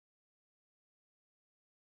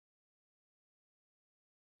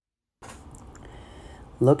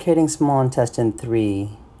Locating small intestine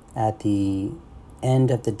 3 at the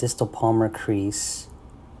end of the distal palmar crease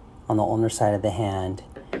on the ulnar side of the hand.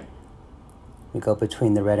 We go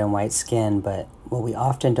between the red and white skin, but what we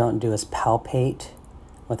often don't do is palpate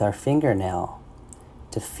with our fingernail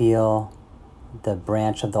to feel the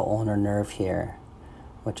branch of the ulnar nerve here,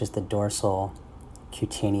 which is the dorsal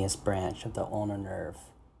cutaneous branch of the ulnar nerve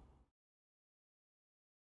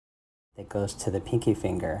that goes to the pinky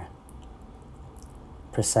finger,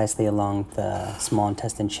 precisely along the small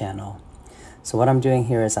intestine channel. So what I'm doing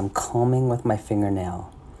here is I'm combing with my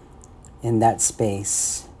fingernail in that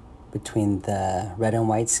space between the red and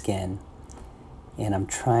white skin, and I'm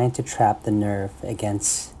trying to trap the nerve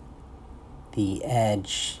against the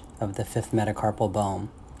edge of the fifth metacarpal bone.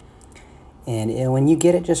 And when you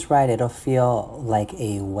get it just right, it'll feel like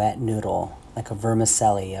a wet noodle, like a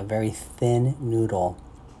vermicelli, a very thin noodle.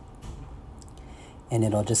 And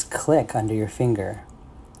it'll just click under your finger.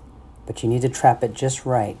 But you need to trap it just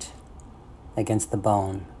right against the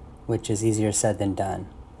bone, which is easier said than done.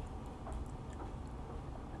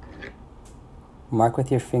 Mark with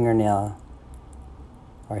your fingernail,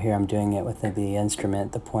 or here I'm doing it with the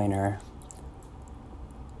instrument, the pointer,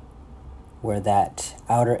 where that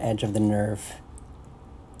outer edge of the nerve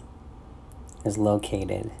is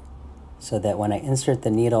located, so that when I insert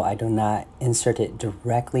the needle, I do not insert it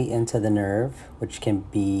directly into the nerve, which can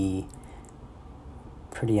be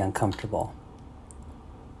pretty uncomfortable.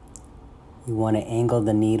 You want to angle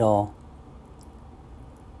the needle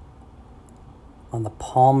on the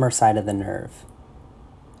palmar side of the nerve.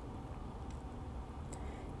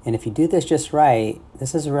 And if you do this just right,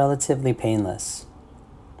 this is relatively painless.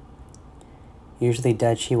 Usually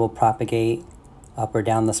dead chi will propagate up or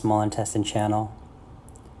down the small intestine channel.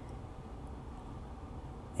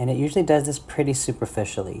 And it usually does this pretty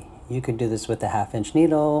superficially. You could do this with a 1/2-inch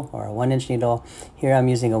needle or a 1-inch needle. Here I'm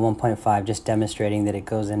using a 1.5, just demonstrating that it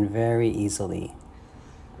goes in very easily.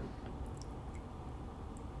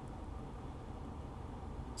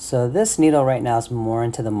 So this needle right now is more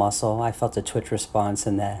into the muscle. I felt a twitch response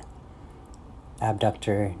in the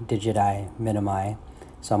abductor digiti minimi.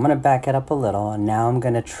 So I'm going to back it up a little, and now I'm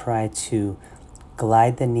going to try to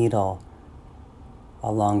glide the needle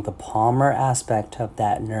along the palmar aspect of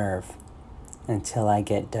that nerve until I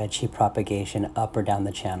get dead chi propagation up or down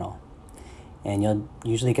the channel. And you'll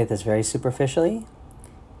usually get this very superficially.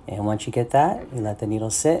 And once you get that, you let the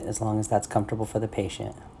needle sit as long as that's comfortable for the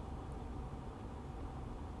patient.